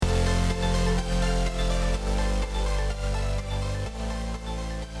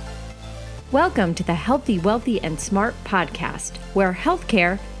Welcome to the Healthy, Wealthy, and Smart podcast, where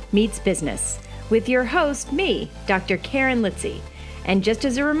healthcare meets business, with your host, me, Dr. Karen Litzy. And just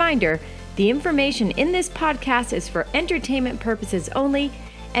as a reminder, the information in this podcast is for entertainment purposes only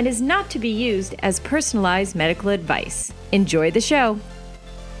and is not to be used as personalized medical advice. Enjoy the show.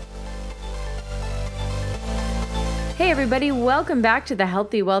 Hey everybody, welcome back to the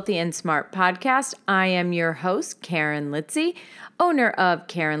Healthy, Wealthy, and Smart podcast. I am your host, Karen Litzy, owner of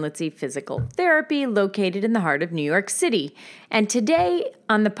Karen Litzy Physical Therapy, located in the heart of New York City. And today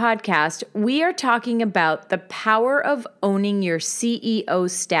on the podcast, we are talking about the power of owning your CEO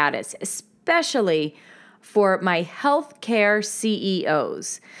status, especially for my healthcare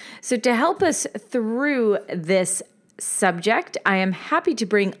CEOs. So to help us through this subject, I am happy to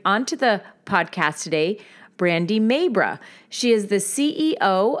bring onto the podcast today Brandy Mabra. She is the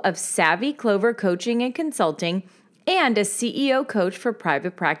CEO of Savvy Clover Coaching and Consulting and a CEO coach for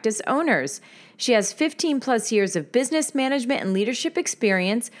private practice owners. She has 15 plus years of business management and leadership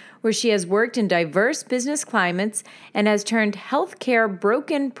experience where she has worked in diverse business climates and has turned healthcare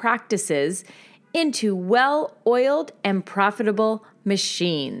broken practices into well-oiled and profitable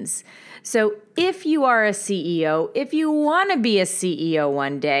machines. So if you are a CEO, if you want to be a CEO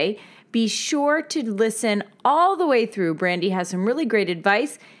one day, be sure to listen all the way through. Brandy has some really great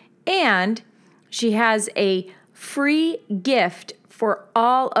advice, and she has a free gift for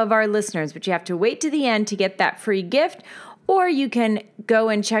all of our listeners, but you have to wait to the end to get that free gift, or you can go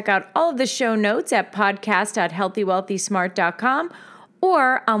and check out all of the show notes at podcast.healthywealthysmart.com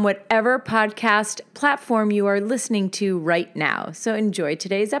or on whatever podcast platform you are listening to right now. So enjoy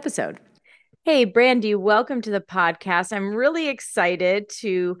today's episode. Hey, Brandy, welcome to the podcast. I'm really excited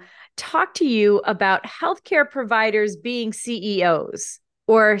to talk to you about healthcare providers being CEOs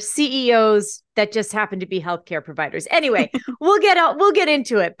or CEOs that just happen to be healthcare providers. Anyway, we'll get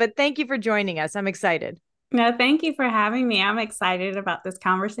into it, but thank you for joining us. I'm excited. No, thank you for having me. I'm excited about this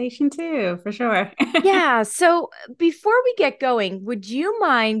conversation too, for sure. Yeah. So before we get going, would you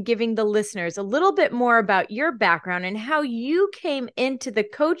mind giving the listeners a little bit more about your background and how you came into the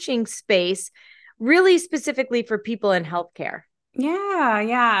coaching space, really specifically for people in healthcare?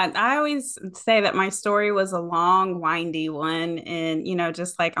 Yeah. I always say that my story was a long, windy one, and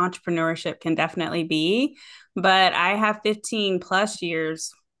just like entrepreneurship can definitely be. But I have 15 plus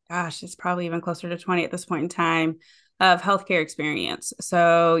years, gosh, it's probably even closer to 20 at this point in time, of healthcare experience.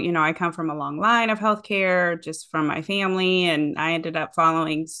 So, I come from a long line of healthcare just from my family, and I ended up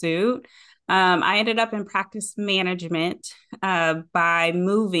following suit. I ended up in practice management by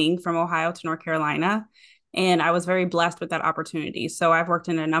moving from Ohio to North Carolina. And I was very blessed with that opportunity. So I've worked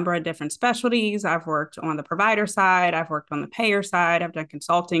in a number of different specialties. I've worked on the provider side. I've worked on the payer side. I've done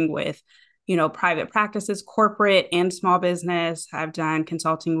consulting with, private practices, corporate and small business. I've done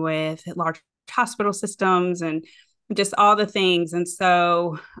consulting with large hospital systems and just all the things. And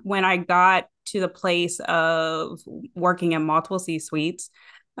so when I got to the place of working in multiple C-suites,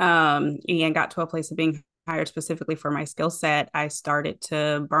 and got to a place of being hired specifically for my skill set, I started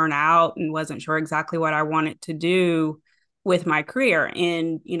to burn out and wasn't sure exactly what I wanted to do with my career.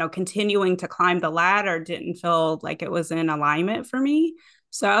 And, continuing to climb the ladder didn't feel like it was in alignment for me.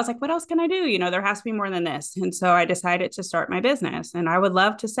 So I was like, what else can I do? There has to be more than this. And so I decided to start my business. And I would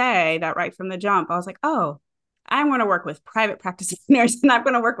love to say that right from the jump, I was like, oh, I'm going to work with private practice owners and I'm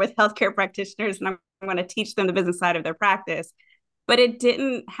going to work with healthcare practitioners and I'm going to teach them the business side of their practice. But it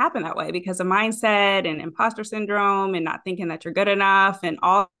didn't happen that way because of mindset and imposter syndrome and not thinking that you're good enough and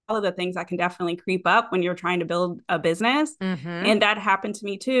all of the things that can definitely creep up when you're trying to build a business. Mm-hmm. And that happened to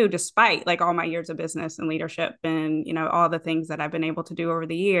me too, despite like all my years of business and leadership and, all the things that I've been able to do over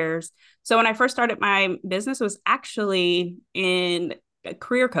the years. So when I first started my business, it was actually in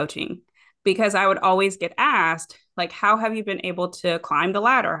career coaching, because I would always get asked, like, how have you been able to climb the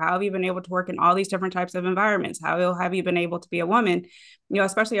ladder? How have you been able to work in all these different types of environments? How have you been able to be a woman,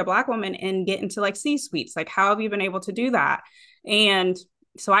 especially a Black woman, and get into like C-suites? Like, how have you been able to do that? And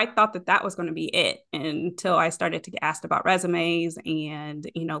so I thought that that was going to be it until I started to get asked about resumes and,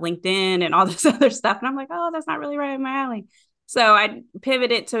 LinkedIn and all this other stuff. And I'm like, oh, that's not really right in my alley. So I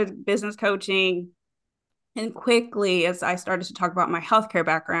pivoted to business coaching. And quickly, as I started to talk about my healthcare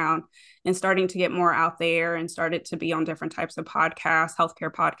background and starting to get more out there and started to be on different types of podcasts,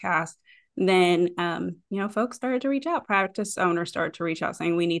 healthcare podcasts, then, folks started to reach out. Practice owners started to reach out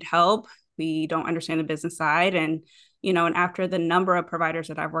saying, we need help. We don't understand the business side. And, and after the number of providers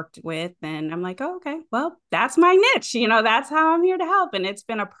that I've worked with, then I'm like, oh, okay, well, that's my niche. That's how I'm here to help. And it's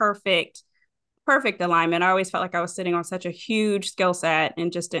been a perfect alignment. I always felt like I was sitting on such a huge skill set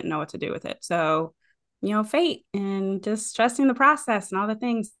and just didn't know what to do with it. So fate and just trusting the process and all the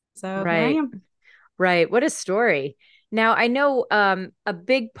things. So here I Right. am. Right. What a story. Now, I know a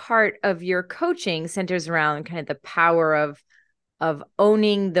big part of your coaching centers around kind of the power of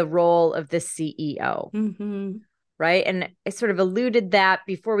owning the role of the CEO, Mm-hmm. right? And I sort of alluded that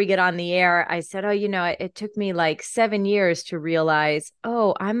before we get on the air. I said, "Oh, it took me like 7 years to realize,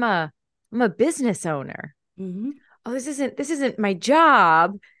 oh, I'm a business owner. Mm-hmm. Oh, this isn't my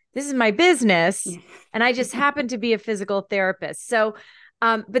job. This is my business." Yeah. And I just happen to be a physical therapist. So,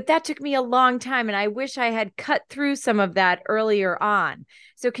 but that took me a long time. And I wish I had cut through some of that earlier on.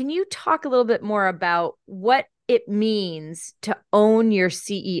 So, can you talk a little bit more about what it means to own your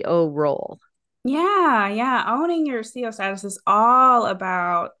CEO role? Yeah, yeah. Owning your CEO status is all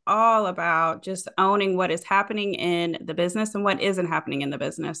about just owning what is happening in the business and what isn't happening in the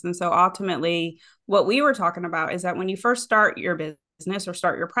business. And so ultimately, what we were talking about is that when you first start your business or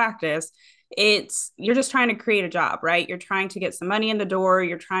start your practice, it's you're just trying to create a job, right? You're trying to get some money in the door,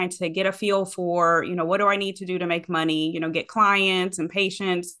 you're trying to get a feel for, what do I need to do to make money, get clients and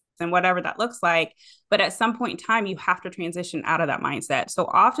patients and whatever that looks like. But at some point in time, you have to transition out of that mindset. So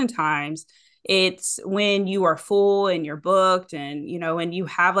oftentimes it's when you are full and you're booked and you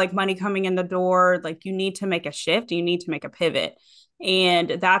have like money coming in the door, like you need to make a shift, you need to make a pivot.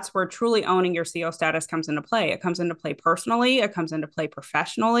 And that's where truly owning your CEO status comes into play. It comes into play personally, it comes into play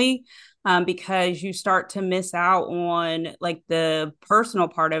professionally, because you start to miss out on like the personal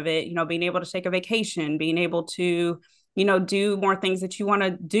part of it, being able to take a vacation, being able to do more things that you want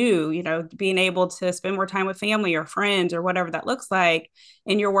to do, being able to spend more time with family or friends or whatever that looks like.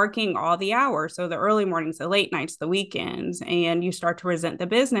 And you're working all the hours. So the early mornings, the late nights, the weekends, and you start to resent the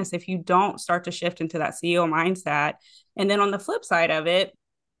business if you don't start to shift into that CEO mindset. And then on the flip side of it,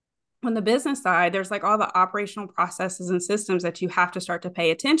 on the business side, there's like all the operational processes and systems that you have to start to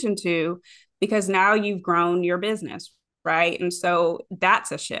pay attention to because now you've grown your business, right? And so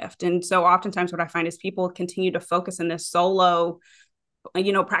that's a shift. And so oftentimes what I find is people continue to focus in this solo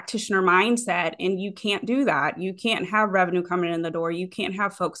practitioner mindset, and you can't do that. You can't have revenue coming in the door, you can't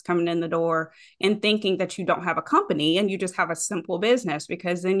have folks coming in the door and thinking that you don't have a company and you just have a simple business,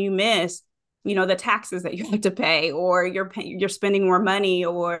 because then you miss the taxes that you have to pay, or you're spending more money,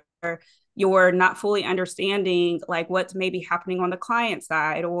 or you're not fully understanding like what's maybe happening on the client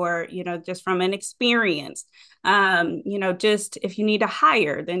side, or just from an experience. Just if you need to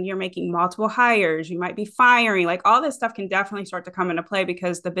hire, then you're making multiple hires, you might be firing, like all this stuff can definitely start to come into play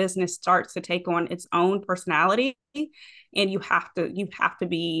because the business starts to take on its own personality, and you have to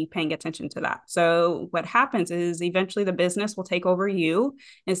be paying attention to that. So what happens is eventually the business will take over you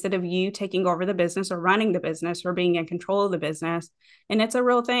instead of you taking over the business or running the business or being in control of the business. And it's a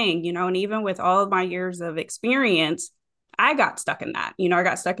real thing, and even with all of my years of experience, I got stuck in that. I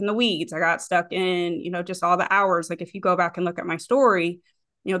got stuck in the weeds. I got stuck in, just all the hours. Like if you go back and look at my story,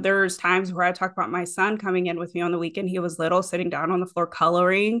 there's times where I talk about my son coming in with me on the weekend. He was little, sitting down on the floor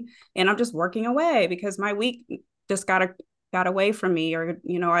coloring, and I'm just working away because my week just got away from me, or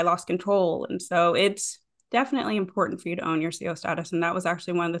I lost control. And so it's definitely important for you to own your CEO status. And that was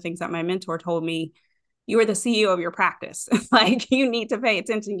actually one of the things that my mentor told me. You are the CEO of your practice. Like you need to pay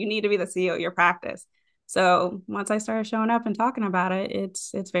attention. You need to be the CEO of your practice. So once I started showing up and talking about it,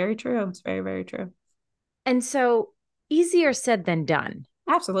 it's very true. It's very, very true. And so, easier said than done,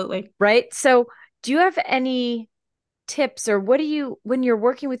 Absolutely. right? So, do you have any tips, or what do you, when you're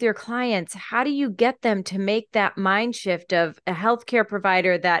working with your clients, how do you get them to make that mind shift of a healthcare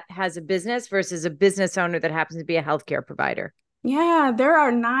provider that has a business versus a business owner that happens to be a healthcare provider? Yeah, there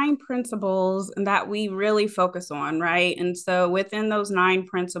are 9 principles that we really focus on, right? And so within those 9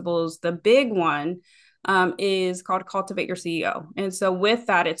 principles, the big one is called Cultivate Your CEO. And so with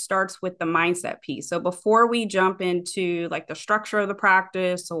that, it starts with the mindset piece. So before we jump into like the structure of the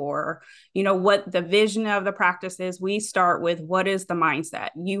practice or, what the vision of the practice is, we start with what is the mindset?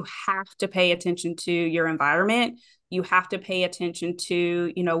 You have to pay attention to your environment. You have to pay attention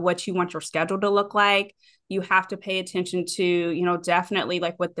to, what you want your schedule to look like. You have to pay attention to, definitely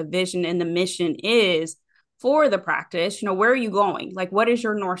like what the vision and the mission is for the practice. Where are you going? Like, what is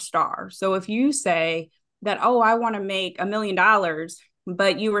your North Star? So if you say that, oh, I want to make $1 million,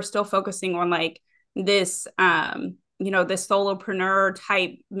 but you are still focusing on like this, this solopreneur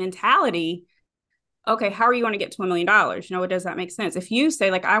type mentality, okay, how are you going to get to $1 million? Does that make sense? If you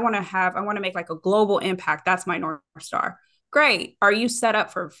say like, I want to make like a global impact, that's my North Star. Great. Are you set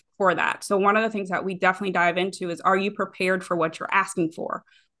up for that? So one of the things that we definitely dive into is, are you prepared for what you're asking for?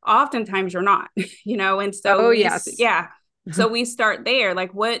 Oftentimes you're not, and so Oh, yes. yeah. So we start there,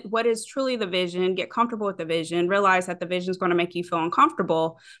 like what is truly the vision, get comfortable with the vision, realize that the vision is going to make you feel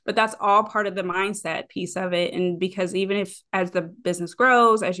uncomfortable, but that's all part of the mindset piece of it. And because even if as the business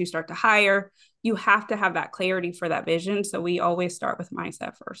grows, as you start to hire, you have to have that clarity for that vision. So we always start with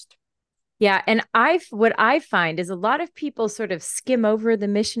mindset first. Yeah. And what I find is a lot of people sort of skim over the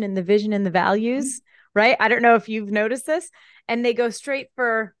mission and the vision and the values, right? I don't know if you've noticed this, and they go straight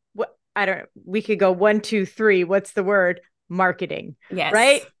for what I don't, we could go one, two, three. What's the word? Marketing, right?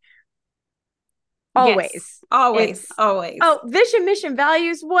 Yes. Yes. Always. Always. It's, Always. oh, vision, mission,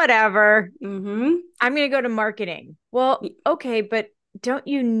 values, whatever. Mm-hmm. I'm going to go to marketing. Well, okay, but don't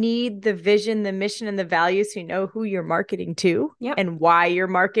you need the vision, the mission, and the values to know who you're marketing to Yep. and why you're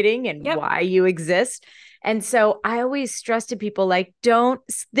marketing and Yep. why you exist? And so I always stress to people like,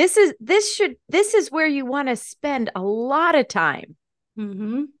 this is where you want to spend a lot of time.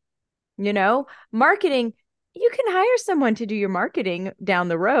 Mm-hmm. Marketing, you can hire someone to do your marketing down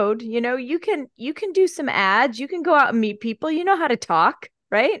the road. You can do some ads, you can go out and meet people, you know how to talk,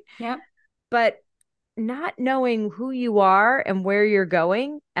 right? Yep. But not knowing who you are and where you're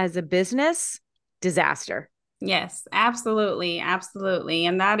going as a business, disaster. Yes, absolutely. Absolutely.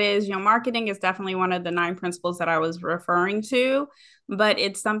 And that is, marketing is definitely one of the nine principles that I was referring to, but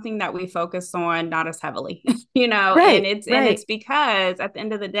it's something that we focus on not as heavily, and Right, it's right, because at the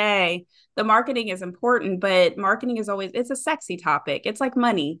end of the day, the marketing is important, but marketing is always it's a sexy topic. It's like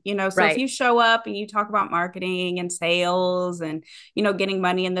money, So if right. you show up and you talk about marketing and sales and, getting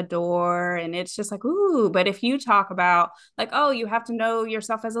money in the door, and it's just like, ooh, but if you talk about like, oh, you have to know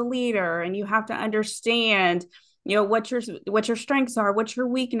yourself as a leader and you have to understand what your strengths are, what your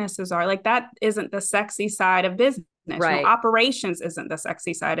weaknesses are, like that isn't the sexy side of business. Right. Operations isn't the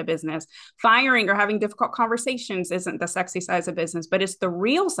sexy side of business. Firing or having difficult conversations isn't the sexy side of business, but it's the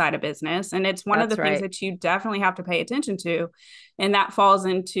real side of business, and it's one of the That's things right. that you definitely have to pay attention to. And that falls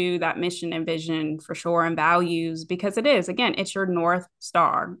into that mission and vision for sure, and values, because it is, again, it's your North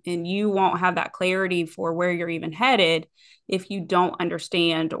Star, and you won't have that clarity for where you're even headed if you don't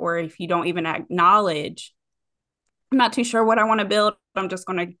understand, or if you don't even acknowledge, I'm not too sure what I want to build. I'm just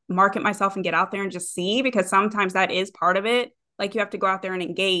going to market myself and get out there and just see, because sometimes that is part of it. Like you have to go out there and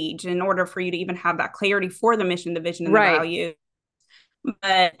engage in order for you to even have that clarity for the mission, the vision, and the Right. value.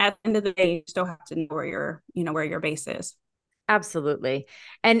 But at the end of the day, you still have to know where your base is. Absolutely.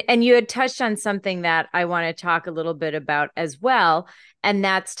 And you had touched on something that I want to talk a little bit about as well, and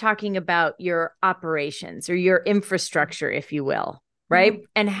that's talking about your operations or your infrastructure, if you will, right? Mm-hmm.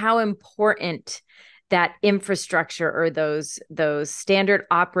 And how important that infrastructure or those standard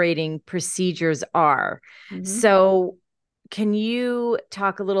operating procedures are. Mm-hmm. So, can you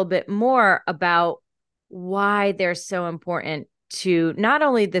talk a little bit more about why they're so important to not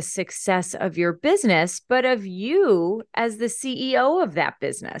only the success of your business, but of you as the CEO of that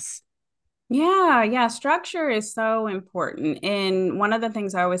business? Yeah, yeah. Structure is so important. And one of the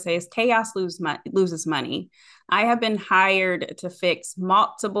things I always say is loses money. I have been hired to fix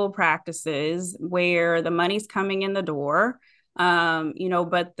multiple practices where the money's coming in the door,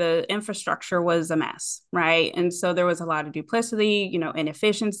 but the infrastructure was a mess, right? And so there was a lot of duplicity,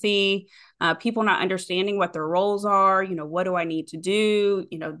 inefficiency, people not understanding what their roles are, what do I need to do,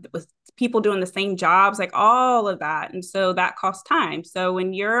 with people doing the same jobs, like all of that. And so that costs time. So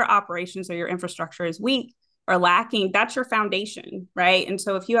when your operations or your infrastructure is weak or lacking, that's your foundation, right? And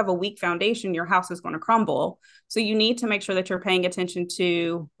so if you have a weak foundation, your house is going to crumble. So you need to make sure that you're paying attention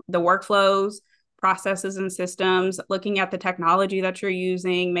to the workflows, processes, and systems, looking at the technology that you're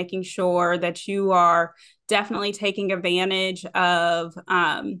using, making sure that you are definitely taking advantage of,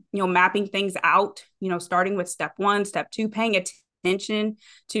 mapping things out, starting with step one, step two, paying attention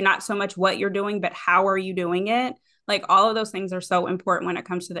to not so much what you're doing, but how are you doing it? Like all of those things are so important when it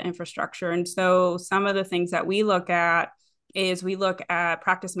comes to the infrastructure. And so some of the things that we look at is we look at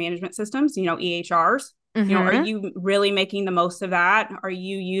practice management systems, EHRs. Are Mm-hmm. you really making the most of that? Are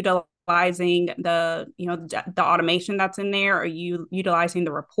you utilizing the automation that's in there? Are you utilizing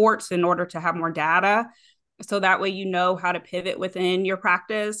the reports in order to have more data? So that way you know how to pivot within your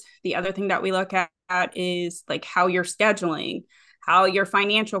practice. The other thing that we look at is like how you're scheduling, how your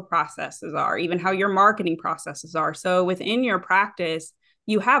financial processes are, even how your marketing processes are. So within your practice,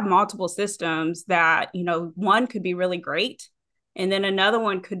 you have multiple systems that, one could be really great, and then another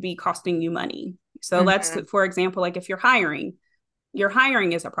one could be costing you money. So let's, Mm-hmm. for example, like if you're hiring, your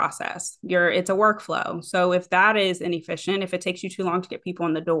hiring is a process. It's a workflow. So if that is inefficient, if it takes you too long to get people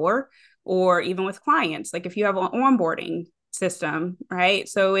in the door, or even with clients, like if you have an onboarding system, right?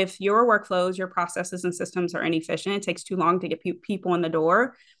 So if your workflows, your processes and systems are inefficient, it takes too long to get people in the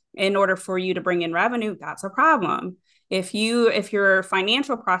door in order for you to bring in revenue, that's a problem. If your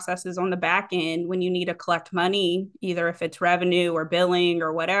financial process is on the back end when you need to collect money, either if it's revenue or billing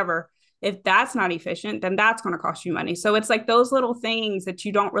or whatever, if that's not efficient, then that's going to cost you money. So it's like those little things that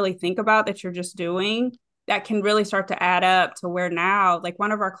you don't really think about that you're just doing that can really start to add up to where now, like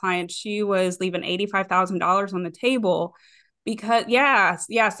one of our clients, she was leaving $85,000 on the table because, yeah.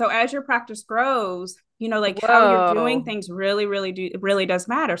 So as your practice grows, like how you're doing Whoa. things really does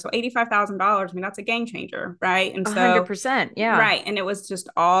matter. So $85,000, I mean, that's a game changer, right? And so 100%. Yeah. right. And it was just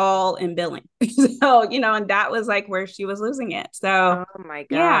all in billing. So, and that was like where she was losing it. So, Oh my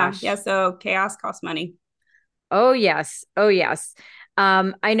yeah. Yeah. gosh. So chaos costs money. Oh yes. Oh yes.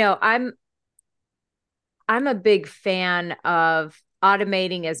 I know I'm a big fan of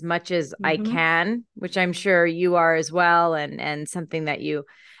automating as much as I Mm-hmm. can, which I'm sure you are as well, and something that you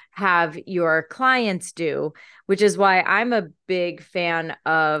have your clients do, which is why I'm a big fan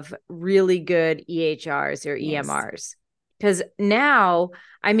of really good EHRs or Yes. EMRs. Because now,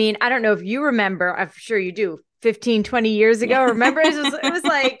 I mean, I don't know if you remember, I'm sure you do. 15, 20 years Yeah. ago, remember it was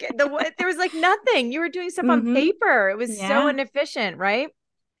like there was like nothing. You were doing stuff on Mm-hmm. paper. It was so Yeah. inefficient, right?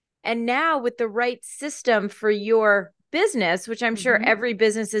 And now with the right system for your business, which I'm sure Mm-hmm. every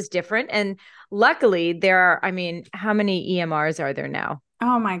business is different. And luckily there are, I mean, how many EMRs are there now?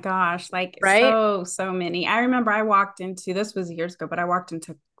 Oh my gosh, like Right? so many. I remember I walked into this was years ago, but I walked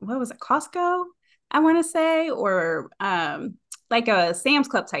into what was it, Costco, I want to say, or like a Sam's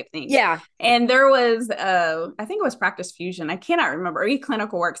Club type thing. Yeah. And there was I think it was Practice Fusion. I cannot remember, or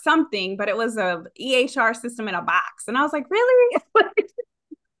eClinical Work, something, but it was a EHR system in a box. And I was like, really?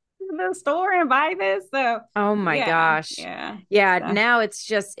 The store and buy this? So Oh my yeah, gosh. yeah. Yeah. So Now it's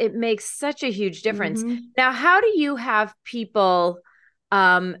just, it makes such a huge difference. mm-hmm. Now, how do you have people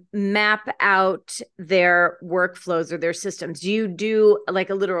map out their workflows or their systems? Do you do like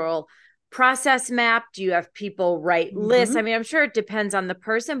a literal process map? Do you have people write lists? I Mm-hmm. mean, I'm sure it depends on the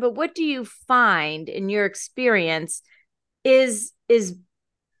person, but what do you find in your experience is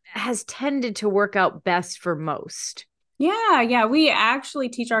has tended to work out best for most? Yeah. We actually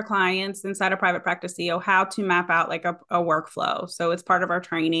teach our clients inside of private practice CEO how to map out like a workflow. So it's part of our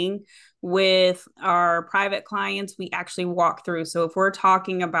training. With our private clients, we actually walk through. So if we're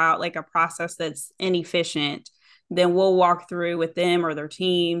talking about like a process that's inefficient, then we'll walk through with them or their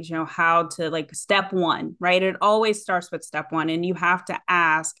teams, how to like step one, right? It always starts with step one. And you have to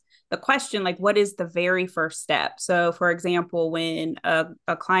ask the question, like, what is the very first step? So, for example, when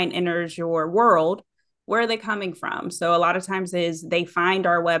a client enters your world, where are they coming from? So a lot of times is they find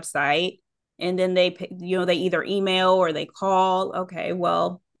our website and then they either email or they call. Okay,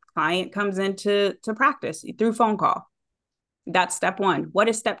 well, client comes into practice through phone call. That's step one. What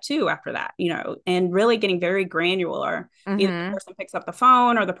is step two after that? And really getting very granular. Either the Mm-hmm. person picks up the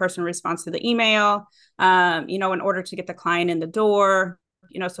phone or the person responds to the email, in order to get the client in the door.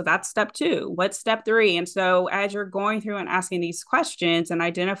 So that's step two. What's step three? And so as you're going through and asking these questions and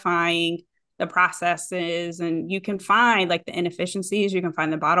identifying the processes, and you can find like the inefficiencies, you can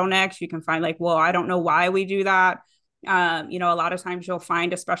find the bottlenecks, you can find like, well, I don't know why we do that. A lot of times you'll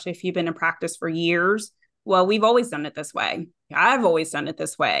find, especially if you've been in practice for years, well, we've always done it this way. I've always done it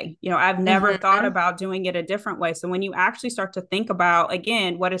this way. I've never thought Mm-hmm. about doing it a different way. So when you actually start to think about,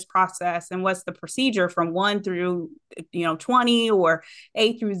 again, what is process and what's the procedure from 1 through 20, or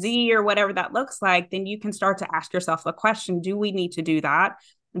A through Z, or whatever that looks like, then you can start to ask yourself the question, do we need to do that?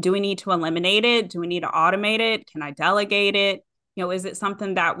 Do we need to eliminate it? Do we need to automate it? Can I delegate it? Is it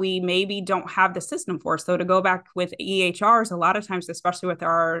something that we maybe don't have the system for? So to go back with EHRs, a lot of times, especially with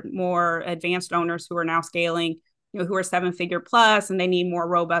our more advanced owners who are now scaling, who are 7-figure plus and they need more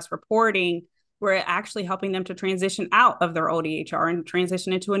robust reporting, we're actually helping them to transition out of their old EHR and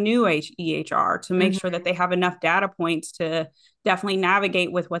transition into a new EHR to make sure that Mm-hmm. they have enough data points to definitely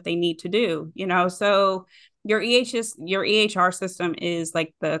navigate with what they need to do. So your EHR system is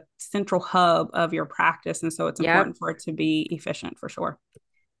like the central hub of your practice. And so it's Yep. important for it to be efficient for sure.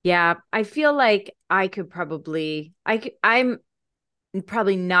 Yeah. I feel like I'm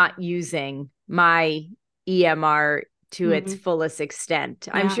probably not using my EMR to its Mm-hmm. fullest extent.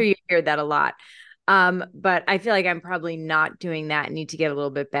 I'm Yeah. sure you hear that a lot. But I feel like I'm probably not doing that and need to get a little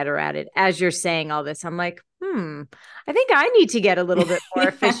bit better at it. As you're saying all this, I'm like, I think I need to get a little bit more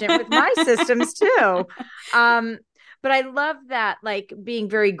efficient with my systems too. Um, but I love that, like being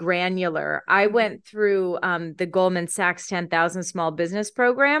very granular. I went through the Goldman Sachs 10,000 Small Business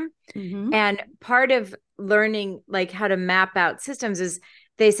Program, Mm-hmm. and part of learning like how to map out systems is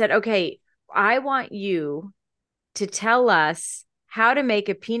they said, okay, I want you to tell us how to make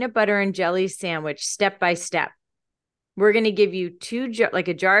a peanut butter and jelly sandwich step by step. We're going to give you like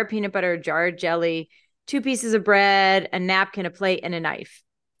a jar of peanut butter, a jar of jelly. two pieces of bread, a napkin, a plate, and a knife.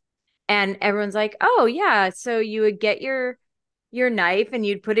 And everyone's like, oh yeah. So you would get your knife and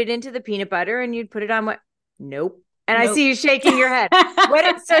you'd put it into the peanut butter and you'd put it on what? Nope. And I Nope. see you shaking your head.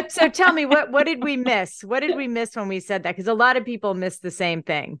 So tell me what did we miss? What did we miss when we said that? Because a lot of people miss the same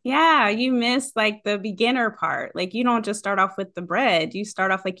thing. Yeah, you miss like the beginner part. Like you don't just start off with the bread. You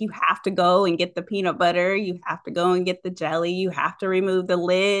start off like you have to go and get the peanut butter. You have to go and get the jelly. You have to remove the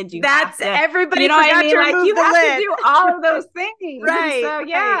lid. You have That's to, everybody you know what I forgot to mean? Like remove you the have to lid. do all of those things. And Right, so right,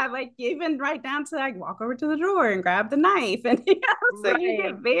 yeah, like even right down to like walk over to the drawer and grab the knife. And you know, so you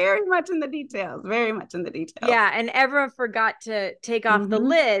right. get very much in the details, very much in the details. Yeah, and everyone forgot to take off the Mm-hmm.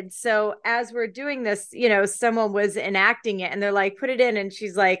 lid. So as we're doing this, someone was enacting it and they're like, put it in. And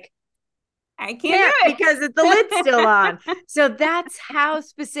she's like, I can't can't do because the lid's still on. So that's how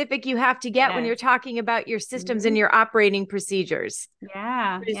specific you have to get when Yes. you're talking about your systems and Mm-hmm. your operating procedures.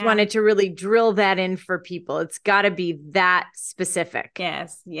 Yeah, I just yeah. wanted to really drill that in for people. It's got to be that specific.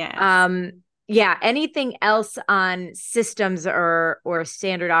 Yes, yes. Um, yeah, anything else on systems or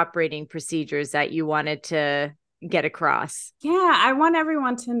standard operating procedures that you wanted to get across? Yeah, I want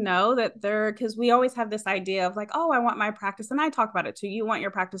everyone to know that because we always have this idea of like, oh, I want my practice, and I talk about it too. You want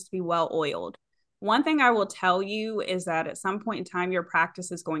your practice to be well oiled. One thing I will tell you is that at some point in time, your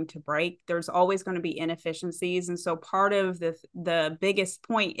practice is going to break. There's always going to be inefficiencies. And so part of the biggest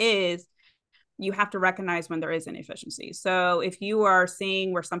point is you have to recognize when there is inefficiency. So if you are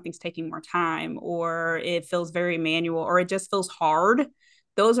seeing where something's taking more time or it feels very manual or it just feels hard,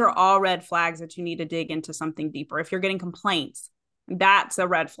 those are all red flags that you need to dig into something deeper. If you're getting complaints, that's a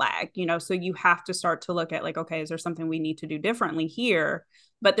red flag, so you have to start to look at like, okay, is there something we need to do differently here?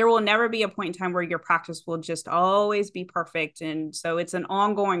 But there will never be a point in time where your practice will just always be perfect. And so it's an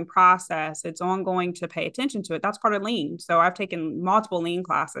ongoing process. It's ongoing to pay attention to it. That's part of lean. So I've taken multiple lean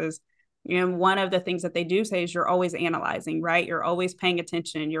classes. And one of the things that they do say is you're always analyzing, right? You're always paying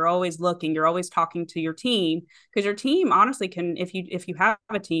attention. You're always looking. You're always talking to your team because your team honestly can, if you have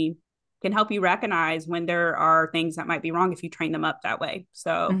a team, can help you recognize when there are things that might be wrong if you train them up that way.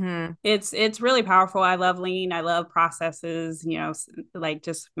 So Mm-hmm. it's really powerful. I love lean. I love processes. Like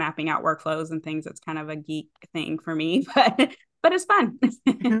just mapping out workflows and things. It's kind of a geek thing for me, but it's fun.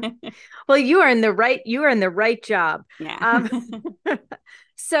 Well, you are in the right job. Yeah. Um,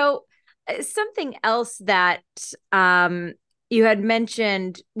 so something else that you had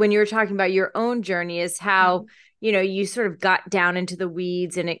mentioned when you were talking about your own journey is how, you sort of got down into the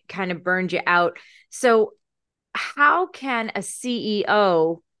weeds and it kind of burned you out. So how can a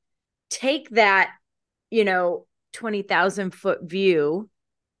CEO take that, 20,000 foot view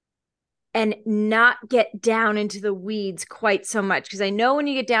and not get down into the weeds quite so much? Because I know when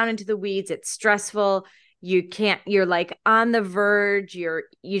you get down into the weeds, it's stressful. You're like on the verge. You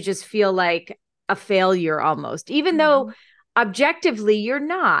just feel like a failure almost, even though objectively you're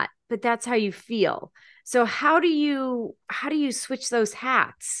not, but that's how you feel. So how do you switch those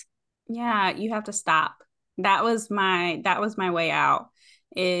hats? Yeah, you have to stop. That was my way out,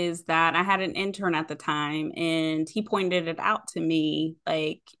 is that I had an intern at the time and he pointed it out to me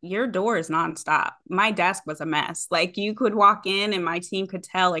like your door is nonstop. My desk was a mess. Like you could walk in and my team could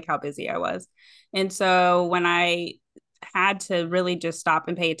tell like how busy I was. And so when I had to really just stop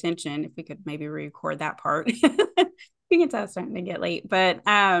and pay attention, if we could maybe record that part. You can tell it's starting to get late. But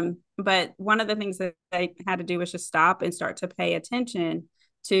one of the things that I had to do was just stop and start to pay attention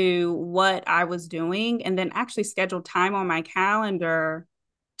to what I was doing and then actually schedule time on my calendar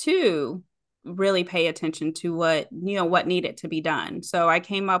to really pay attention to what needed to be done. So I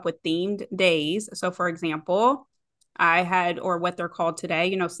came up with themed days. So for example, I had, or what they're called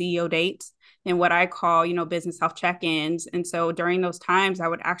today, CEO dates and what I call, business health check-ins. And so during those times, I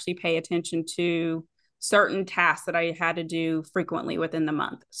would actually pay attention to certain tasks that I had to do frequently within the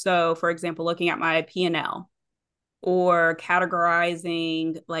month. So for example, looking at my P&L or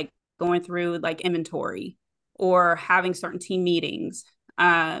categorizing, like going through like inventory or having certain team meetings,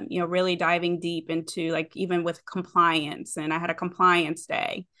 really diving deep into like even with compliance. And I had a compliance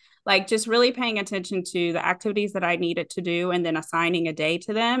day, like just really paying attention to the activities that I needed to do and then assigning a day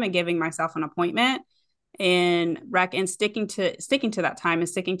to them and giving myself an appointment and sticking to that time and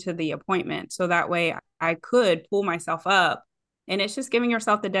sticking to the appointment. So that way I could pull myself up. And it's just giving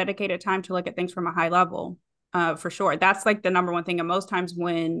yourself the dedicated time to look at things from a high level. For sure. That's like the number one thing. And most times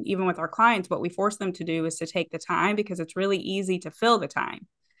when, even with our clients, what we force them to do is to take the time because it's really easy to fill the time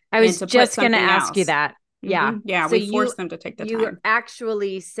I and was to put just going to something ask you else. that. Yeah. Yeah, So we force them to take the you're time.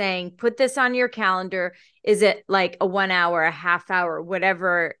 actually saying put this on your calendar. Is it like a 1 hour, a half hour,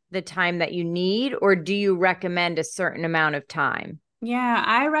 whatever the time that you need, or do you recommend a certain amount of time? Yeah,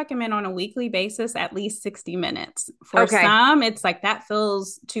 I recommend on a weekly basis at least 60 minutes. For Okay. some, it's like that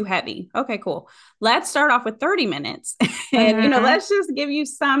feels too heavy. Okay, cool. Let's start off with 30 minutes and, Mm-hmm. let's just give you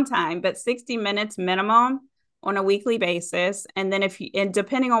some time, but 60 minutes minimum on a weekly basis. And then and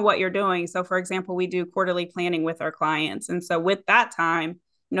depending on what you're doing. So, for example, we do quarterly planning with our clients. And so with that time,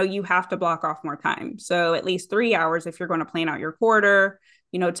 you have to block off more time. So at least 3 hours if you're going to plan out your quarter,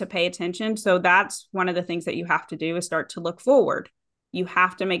 to pay attention. So that's one of the things that you have to do is start to look forward. You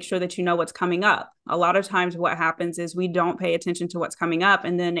have to make sure that you know what's coming up. A lot of times what happens is we don't pay attention to what's coming up,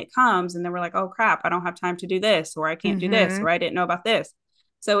 and then it comes and then we're like, oh crap, I don't have time to do this, or I can't do this, Mm-hmm. or I didn't know about this.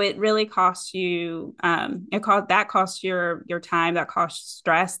 So it really costs you that costs your time, that costs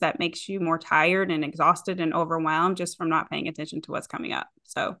stress, that makes you more tired and exhausted and overwhelmed just from not paying attention to what's coming up.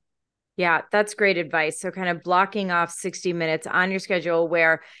 So Yeah, that's great advice. So kind of blocking off 60 minutes on your schedule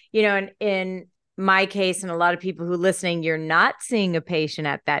where, in my case and a lot of people who are listening, you're not seeing a patient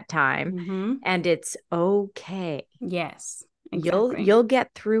at that time and it's okay. yes, You'll exactly. you'll get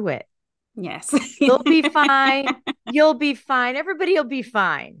through it. Yes. You'll be fine. You'll be fine. Everybody will be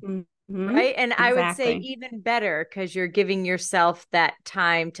fine. Right. And I would say Exactly. even better because you're giving yourself that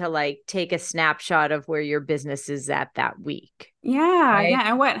time to like take a snapshot of where your business is at that week. Yeah, Right. yeah.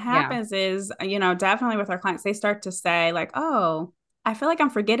 And what Yeah. happens is, definitely with our clients, they start to say, like, oh, I feel like I'm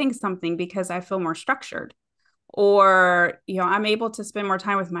forgetting something because I feel more structured. Or, I'm able to spend more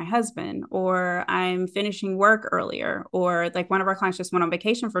time with my husband, or I'm finishing work earlier. Or, like, one of our clients just went on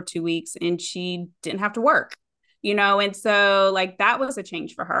vacation for 2 weeks and she didn't have to work. And so like that was a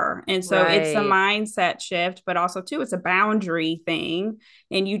change for her. And so it's a Right. mindset shift, but also too, it's a boundary thing.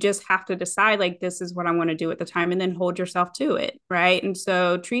 And you just have to decide like, this is what I want to do at the time and then hold yourself to it. Right. And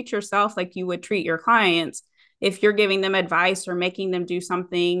so treat yourself like you would treat your clients if you're giving them advice or making them do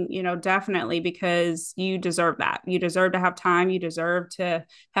something, definitely because you deserve that. You deserve to have time. You deserve to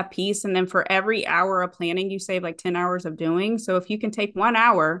have peace. And then for every hour of planning, you save like 10 hours of doing. So if you can take 1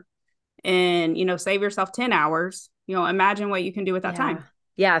 hour and save yourself 10 hours, imagine what you can do with that Yeah. time.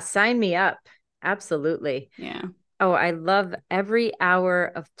 Yeah. Sign me up. Absolutely. Yeah. Oh, I love every hour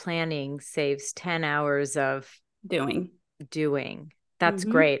of planning saves 10 hours of Doing. doing. That's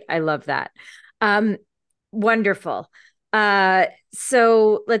Mm-hmm. great. I love that. Um, wonderful.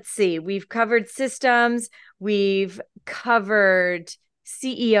 So let's see. We've covered systems, we've covered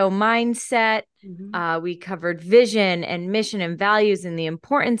CEO mindset, Mm-hmm. we covered vision and mission and values and the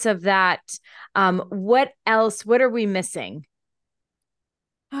importance of that. What else? What are we missing?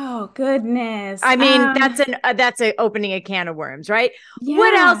 Oh goodness. I mean, that's opening a can of worms, right?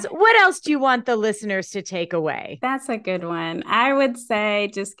 What else? Yeah. What else do you want the listeners to take away? That's a good one. I would say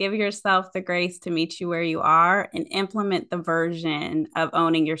just give yourself the grace to meet you where you are and implement the version of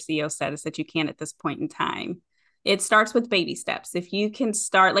owning your CEO status that you can at this point in time. It starts with baby steps. If you can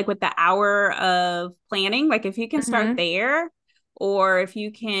start like with the hour of planning, like if you can start Mm-hmm. there, or if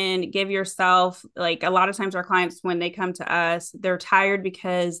you can give yourself, like a lot of times our clients, when they come to us, they're tired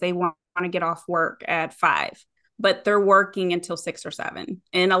because they want to get off work at 5, but they're working until 6 or 7.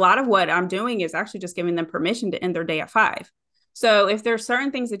 And a lot of what I'm doing is actually just giving them permission to end their day at 5. So if there's certain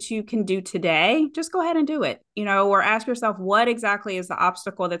things that you can do today, just go ahead and do it, or ask yourself, what exactly is the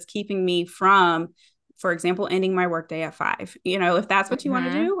obstacle that's keeping me from, for example, ending my workday at 5? If that's what you want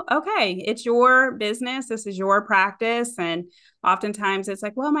to Mm-hmm. do, okay, it's your business. This is your practice. And oftentimes it's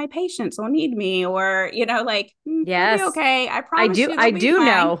like, well, my patients will need me, or, they'll be Yes, okay. I I promise do. you I they'll be do fine.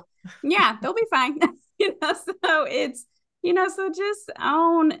 know. Yeah, they'll be fine. So it's, so just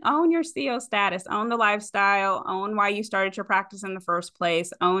own your CEO status, own the lifestyle, own why you started your practice in the first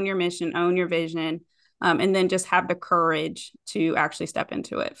place, own your mission, own your vision, and then just have the courage to actually step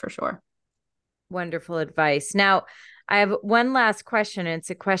into it for sure. Wonderful advice. Now, I have one last question, and it's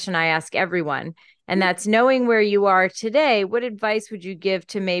a question I ask everyone, and that's knowing where you are today, what advice would you give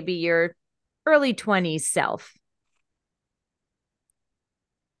to maybe your early 20s self?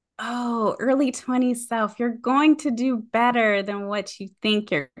 Oh, early 20s self, you're going to do better than what you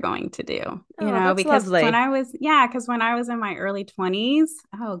think you're going to do, Oh, that's because lovely. when I was in my early 20s,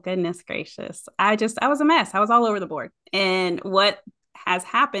 oh, goodness gracious, I was a mess. I was all over the board. And what has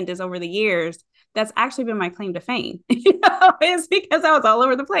happened is over the years, that's actually been my claim to fame, is because I was all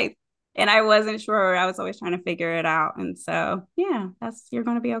over the place and I wasn't sure. I was always trying to figure it out. And so, yeah, you're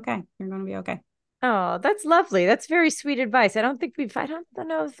going to be okay. You're going to be okay. Oh, that's lovely. That's very sweet advice. I don't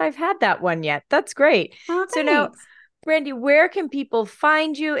know if I've had that one yet. That's great. Oh, So now, thanks. Brandy, where can people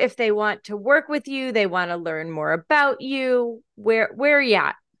find you if they want to work with you? They want to learn more about you. Where are you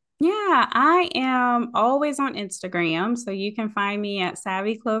at? Yeah, I am always on Instagram. So you can find me at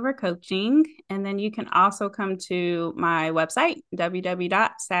Savvy Clover Coaching. And then you can also come to my website,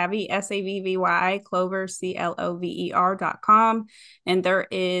 www.savvy, SAVVY, Clover, CLOVER.com. And there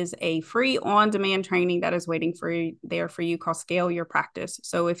is a free on demand training that is waiting for you there for you called Scale Your Practice.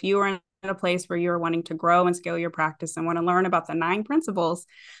 So if you are in a place where you're wanting to grow and scale your practice and want to learn about the 9 principles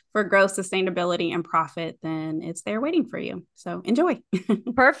for growth, sustainability, and profit, then it's there waiting for you. So enjoy.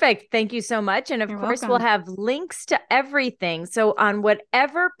 Perfect. Thank you so much. And of You're course, we'll welcome. have links to everything. So, on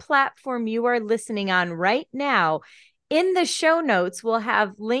whatever platform you are listening on right now, in the show notes, we'll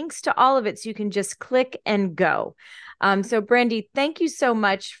have links to all of it so you can just click and go. So, Brandy, thank you so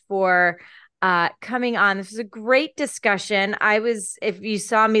much for coming on. This was a great discussion. If you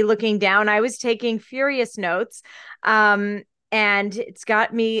saw me looking down, I was taking furious notes. And it's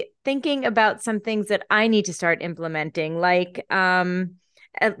got me thinking about some things that I need to start implementing, like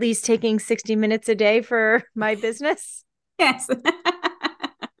at least taking 60 minutes a day for my business. Yes.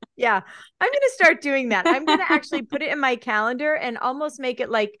 Yeah, I'm going to start doing that. I'm going to actually put it in my calendar and almost make it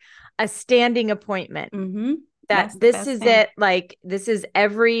like a standing appointment Mm-hmm. that That's the this best is thing. it. Like, this is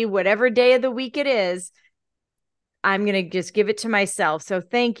every whatever day of the week it is. I'm going to just give it to myself. So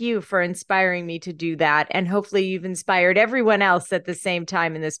thank you for inspiring me to do that. And hopefully you've inspired everyone else at the same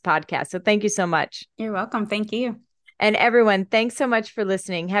time in this podcast. So thank you so much. You're welcome. Thank you. And everyone, thanks so much for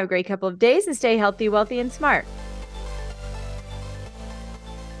listening. Have a great couple of days and stay healthy, wealthy, and smart.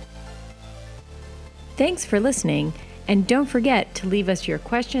 Thanks for listening. And don't forget to leave us your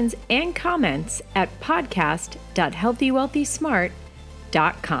questions and comments at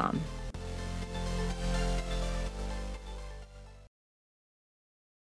podcast.healthywealthysmart.com.